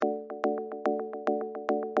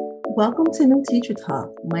Welcome to New Teacher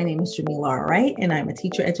Talk. My name is Jameelah R. Wright, and I'm a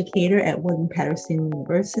teacher educator at Patterson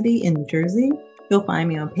University in New Jersey. You'll find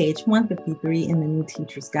me on page 153 in the New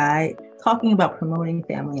Teacher's Guide, talking about promoting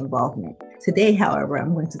family involvement. Today, however,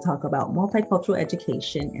 I'm going to talk about multicultural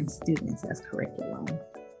education and students as curriculum.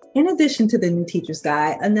 In addition to the New Teacher's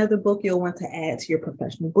Guide, another book you'll want to add to your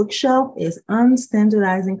professional bookshelf is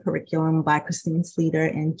Unstandardizing Curriculum by Christine Sleeter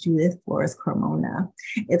and Judith Flores-Carmona.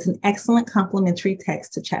 It's an excellent complementary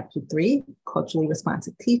text to Chapter 3, Culturally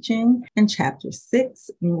Responsive Teaching, and Chapter 6,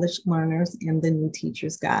 English Learners and the New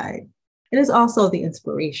Teacher's Guide. It is also the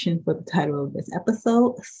inspiration for the title of this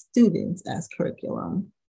episode, Students as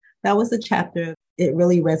Curriculum. That was the chapter. It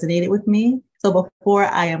really resonated with me. So before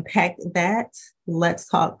I unpack that, let's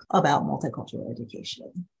talk about multicultural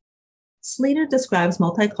education. Sleeter describes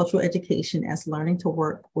multicultural education as learning to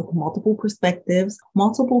work with multiple perspectives,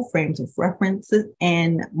 multiple frames of reference,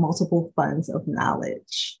 and multiple funds of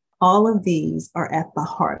knowledge. All of these are at the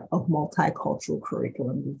heart of multicultural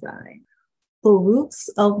curriculum design. The roots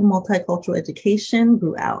of multicultural education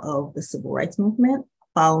grew out of the Civil Rights Movement.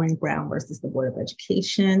 Following Brown versus the Board of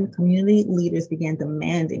Education, community leaders began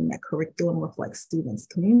demanding that curriculum reflect students'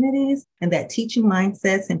 communities and that teaching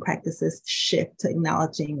mindsets and practices shift to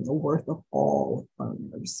acknowledging the worth of all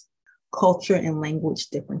learners. Culture and language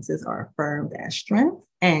differences are affirmed as strength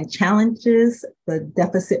and challenges the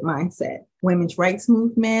deficit mindset. Women's rights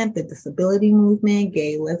movement, the disability movement,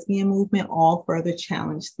 gay lesbian movement, all further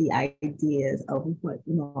challenge the ideas of what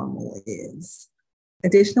normal is.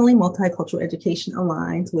 Additionally, multicultural education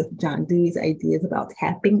aligns with John Dewey's ideas about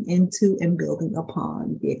tapping into and building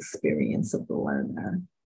upon the experience of the learner.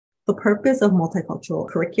 The purpose of multicultural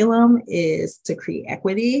curriculum is to create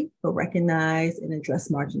equity, to recognize and address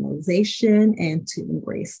marginalization, and to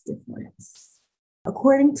embrace difference.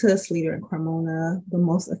 According to Sleeter and Carmona, the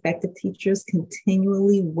most effective teachers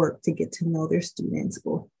continually work to get to know their students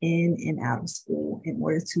both in and out of school in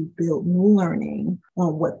order to build new learning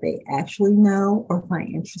on what they actually know or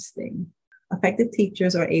find interesting. Effective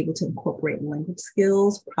teachers are able to incorporate language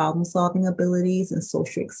skills, problem-solving abilities, and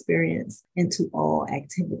social experience into all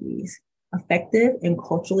activities. Effective and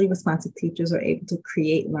culturally responsive teachers are able to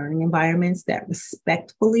create learning environments that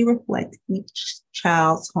respectfully reflect each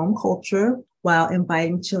child's home culture while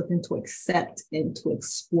inviting children to accept and to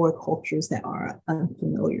explore cultures that are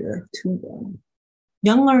unfamiliar to them.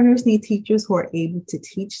 Young learners need teachers who are able to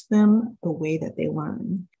teach them the way that they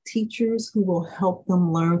learn. Teachers who will help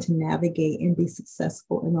them learn to navigate and be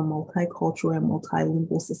successful in a multicultural and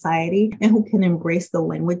multilingual society, and who can embrace the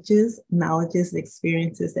languages, knowledges, and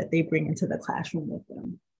experiences that they bring into the classroom with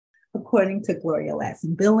them. According to Gloria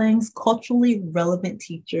Ladson-Billings, culturally relevant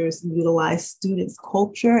teachers utilize students'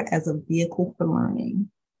 culture as a vehicle for learning.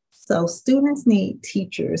 So students need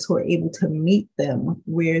teachers who are able to meet them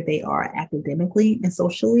where they are academically and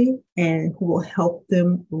socially, and who will help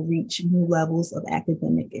them reach new levels of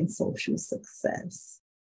academic and social success.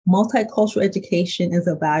 Multicultural education is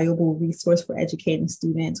a valuable resource for educating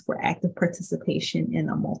students for active participation in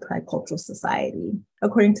a multicultural society.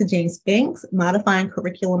 According to James Banks, modifying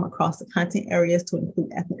curriculum across the content areas to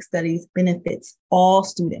include ethnic studies benefits all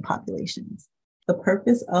student populations. The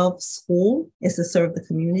purpose of school is to serve the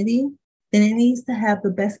community, then it needs to have the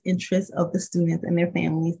best interests of the students and their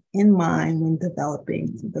families in mind when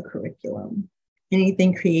developing the curriculum.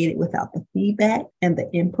 Anything created without the feedback and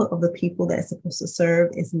the input of the people that it's supposed to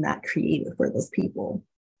serve is not created for those people.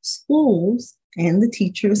 Schools and the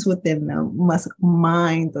teachers within them must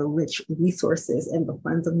mine the rich resources and the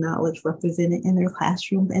funds of knowledge represented in their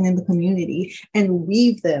classrooms and in the community and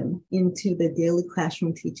weave them into the daily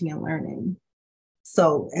classroom teaching and learning.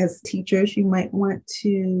 So as teachers, you might want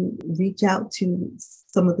to reach out to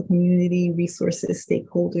some of the community resources,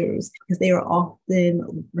 stakeholders, because they are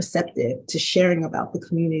often receptive to sharing about the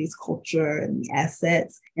community's culture and the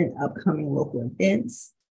assets and upcoming local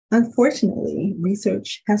events. Unfortunately,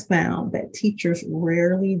 research has found that teachers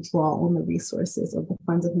rarely draw on the resources of the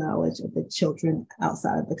funds of knowledge of the children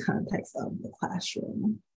outside of the context of the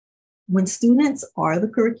classroom. When students are the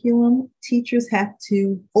curriculum, teachers have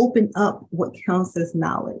to open up what counts as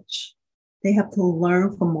knowledge. They have to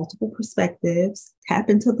learn from multiple perspectives, tap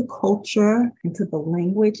into the culture, into the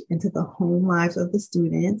language, into the home lives of the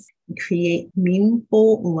students, and create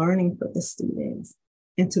meaningful learning for the students,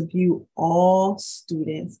 and to view all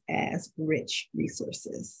students as rich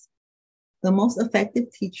resources. The most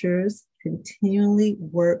effective teachers continually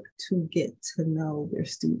work to get to know their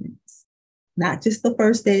students. Not just the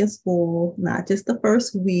first day of school, not just the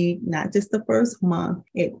first week, not just the first month.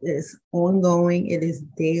 It is ongoing, it is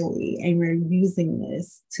daily, and we're using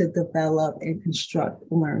this to develop and construct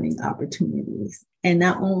learning opportunities. And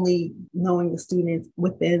not only knowing the students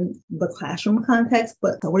within the classroom context,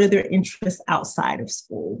 but what are their interests outside of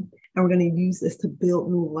school? And we're going to use this to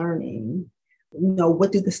build new learning.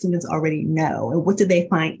 What do the students already know and what do they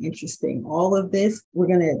find interesting? All of this, we're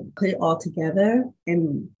going to put it all together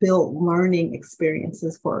and build learning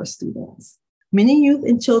experiences for our students. Many youth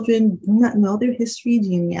and children do not know their history,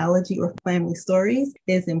 genealogy, or family stories.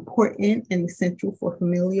 It is important and essential for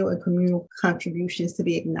familial and communal contributions to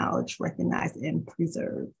be acknowledged, recognized, and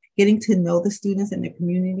preserved. Getting to know the students and their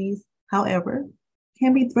communities, however,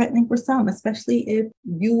 can be threatening for some, especially if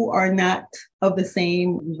you are not of the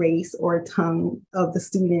same race or tongue of the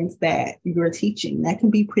students that you're teaching. That can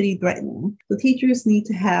be pretty threatening. The teachers need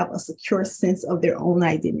to have a secure sense of their own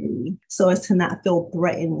identity so as to not feel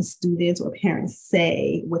threatened when students or parents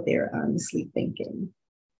say what they're honestly thinking.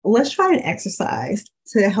 Let's try an exercise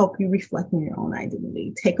to help you reflect on your own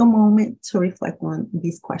identity. Take a moment to reflect on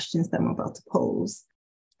these questions that I'm about to pose.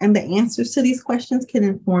 And the answers to these questions can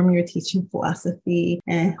inform your teaching philosophy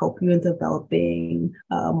and help you in developing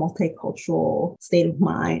a multicultural state of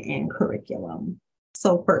mind and curriculum.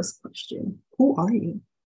 So first question, who are you?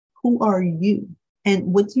 Who are you?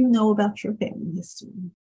 And what do you know about your family history?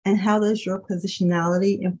 And how does your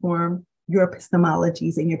positionality inform your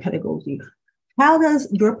epistemologies and your pedagogy? How does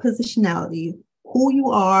your positionality, who you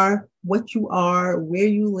are, what you are, where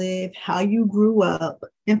you live, how you grew up,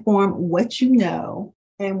 inform what you know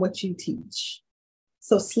and what you teach?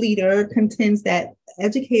 So Sleater contends that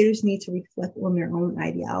educators need to reflect on their own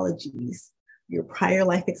ideologies, your prior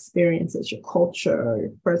life experiences, your culture,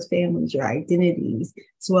 your first families, your identities,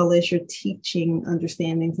 as well as your teaching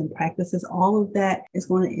understandings and practices. All of that is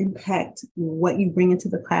going to impact what you bring into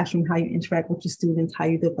the classroom, how you interact with your students, how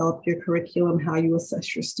you develop your curriculum, how you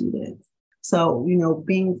assess your students. So,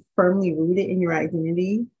 being firmly rooted in your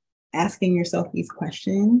identity, asking yourself these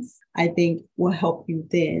questions, I think will help you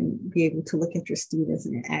then be able to look at your students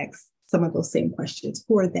and ask some of those same questions.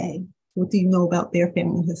 Who are they? What do you know about their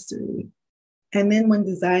family history? And then when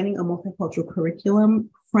designing a multicultural curriculum,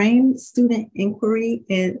 frame student inquiry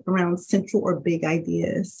around central or big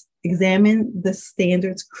ideas. Examine the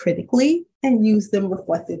standards critically and use them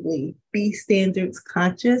reflectively. Be standards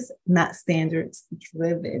conscious, not standards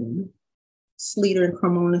driven. Sleater and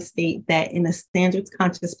Cremona state that in a standards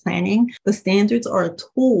conscious planning, the standards are a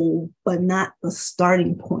tool, but not the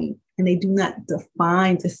starting point. And they do not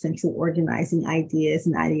define the central organizing ideas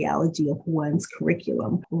and ideology of one's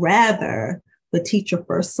curriculum. Rather, the teacher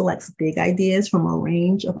first selects big ideas from a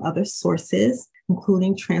range of other sources,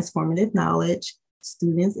 including transformative knowledge,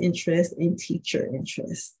 students' interest, and teacher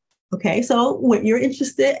interest. Okay, so what you're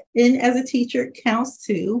interested in as a teacher counts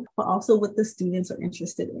too, but also what the students are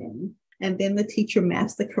interested in. And then the teacher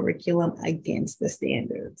maps the curriculum against the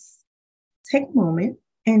standards. Take a moment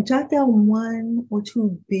and jot down one or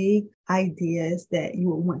two big ideas that you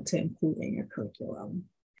would want to include in your curriculum.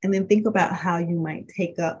 And then think about how you might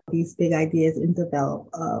take up these big ideas and develop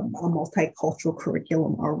a multicultural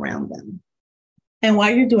curriculum around them. And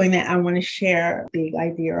while you're doing that, I want to share a big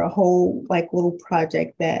idea, a whole little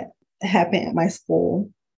project that happened at my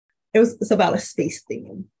school. It's about a space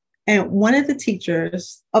theme. And one of the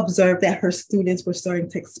teachers observed that her students were starting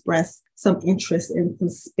to express some interest in some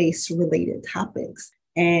space-related topics.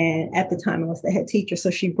 And at the time, I was the head teacher.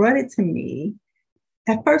 So she brought it to me.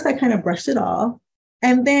 At first, I kind of brushed it off.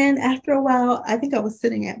 And then after a while, I think I was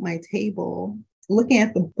sitting at my table looking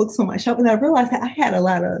at the books on my shelf, and I realized that I had a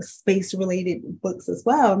lot of space-related books as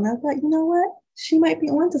well. And I thought, you know what? She might be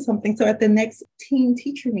onto something. So at the next team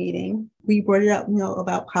teacher meeting, we brought it up,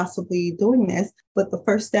 about possibly doing this. But the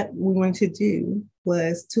first step we wanted to do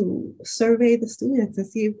was to survey the students and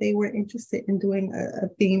see if they were interested in doing a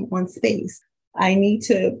theme on space. I need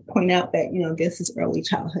to point out that, this is early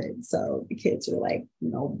childhood. So the kids are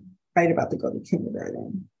right about to go to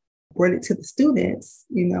kindergarten. Brought it to the students,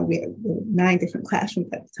 we had 9 different classrooms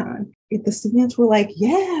at the time. If the students were like,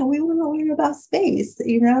 yeah, we want to learn about space,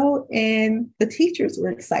 and the teachers were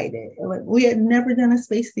excited. We had never done a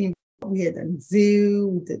space theme. We had done zoo,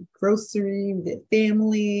 we did grocery, we did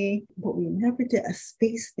family, but we never did a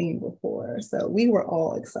space theme before. So we were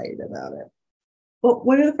all excited about it. But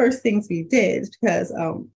one of the first things we did, because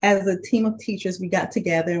as a team of teachers, we got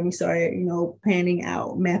together and we started, planning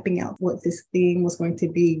out, mapping out what this theme was going to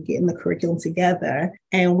be, getting the curriculum together.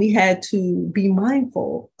 And we had to be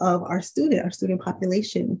mindful of our student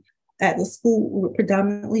population. at the school, we were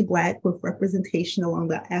predominantly Black with representation along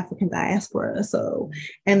the African diaspora. So,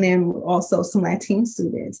 and then also some Latin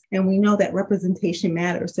students. And we know that representation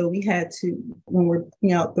matters. So we had to, when we're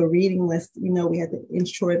putting out the reading list, we had to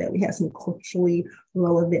ensure that we had some culturally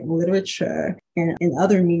relevant literature and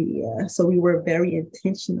other media. So we were very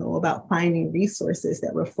intentional about finding resources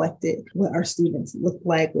that reflected what our students looked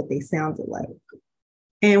like, what they sounded like.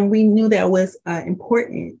 And we knew that was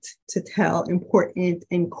important to tell important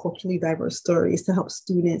and culturally diverse stories to help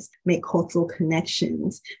students make cultural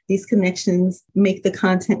connections. These connections make the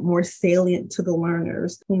content more salient to the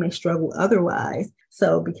learners who may struggle otherwise.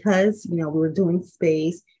 So because, we were doing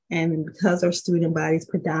space and because our student body is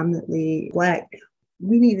predominantly Black,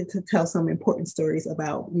 we needed to tell some important stories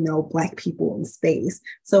about, Black people in space.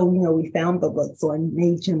 So, we found the books on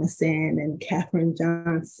Mae Jemison and Katherine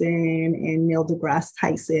Johnson and Neil deGrasse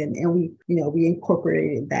Tyson, and we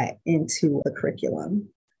incorporated that into the curriculum.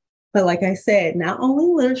 But like I said, not only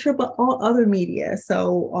literature, but all other media.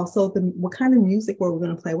 So also what kind of music were we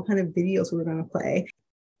going to play? What kind of videos were we going to play?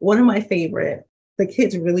 One of my favorite, the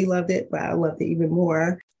kids really loved it, but I loved it even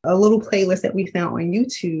more. A little playlist that we found on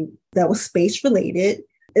YouTube that was space related.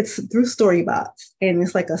 It's through Storybox, and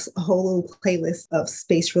it's like a whole little playlist of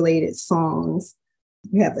space related songs.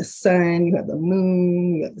 You have the sun, you have the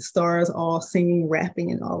moon, you have the stars all singing, rapping,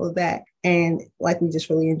 and all of that. And like we just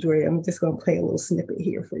really enjoyed it. I'm just going to play a little snippet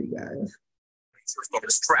here for you guys.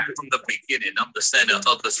 Track from the beginning, I'm the center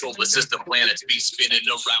of the solar system. Planets be spinning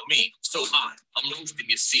around me so hot, I'm losing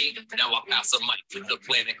your seat. Now I pass a mic to the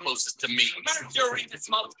planet closest to me. Mercury, the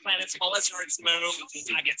smallest planet, smallest Earth's moon.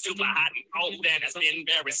 I get super hot and cold, and it's been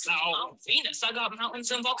very slow. Venus, I got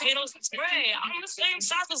mountains and volcanoes and spray. I'm the same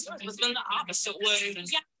size as Earth, but in the opposite way.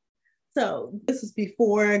 Yeah. So this was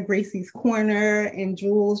before Gracie's Corner and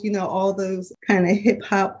Jules, all those kind of hip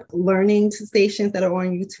hop learning stations that are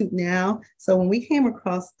on YouTube now. So when we came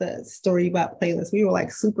across the Storybox playlist, we were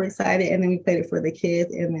like super excited, and then we played it for the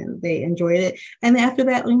kids, and then they enjoyed it. And after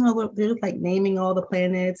that, they're just like naming all the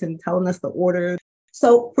planets and telling us the order.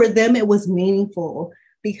 So for them, it was meaningful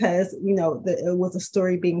because, it was a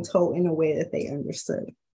story being told in a way that they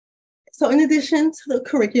understood. So in addition to the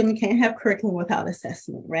curriculum, you can't have curriculum without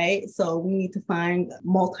assessment, right? So we need to find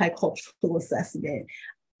multicultural assessment,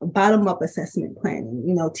 bottom-up assessment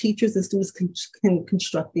planning. Teachers and students can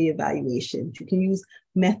construct the evaluation. You can use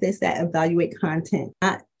methods that evaluate content,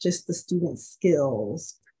 not just the student's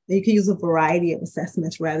skills. You can use a variety of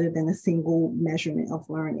assessments rather than a single measurement of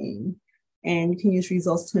learning. And you can use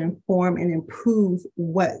results to inform and improve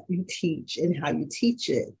what you teach and how you teach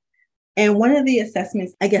it. And one of the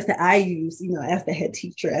assessments, I guess, that I used, as the head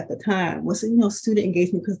teacher at the time was, student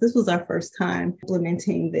engagement, because this was our first time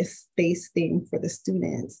implementing this space thing for the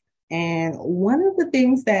students. And one of the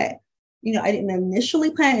things that, I didn't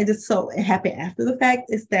initially plan, it happened after the fact,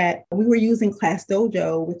 is that we were using Class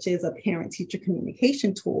Dojo, which is a parent-teacher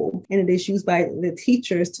communication tool, and it is used by the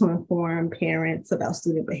teachers to inform parents about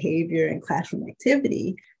student behavior and classroom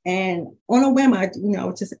activity. And on a whim, I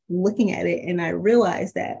was just looking at it, and I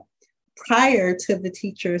realized that prior to the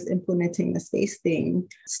teachers implementing the space theme,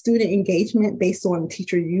 student engagement based on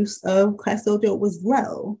teacher use of Class Dojo was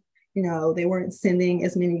low. They weren't sending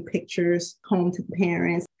as many pictures home to the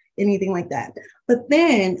parents, anything like that. But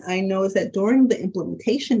then I noticed that during the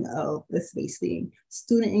implementation of the space theme,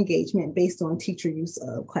 student engagement based on teacher use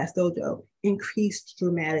of Class Dojo increased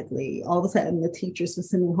dramatically. All of a sudden, the teachers were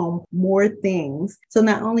sending home more things. So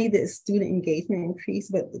not only did student engagement increase,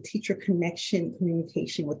 but the teacher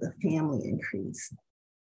communication with the family increased.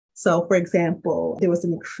 So, for example, there was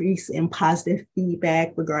an increase in positive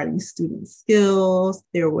feedback regarding student skills.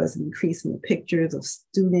 There was an increase in the pictures of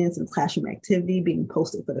students and classroom activity being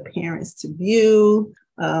posted for the parents to view.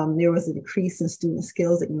 There was an increase in student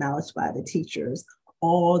skills acknowledged by the teachers,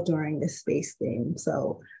 all during the space thing.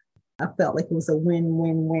 So I felt like it was a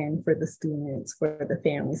win-win-win for the students, for the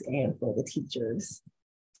families, and for the teachers.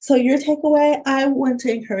 So your takeaway, I want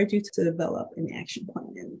to encourage you to develop an action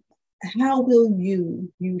plan. How will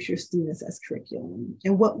you use your students as curriculum?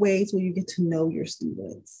 In what ways will you get to know your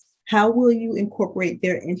students? How will you incorporate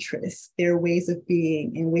their interests, their ways of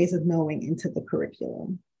being, and ways of knowing into the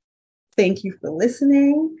curriculum? Thank you for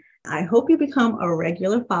listening. I hope you become a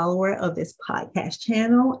regular follower of this podcast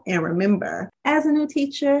channel. And remember, as a new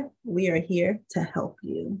teacher, we are here to help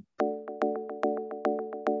you.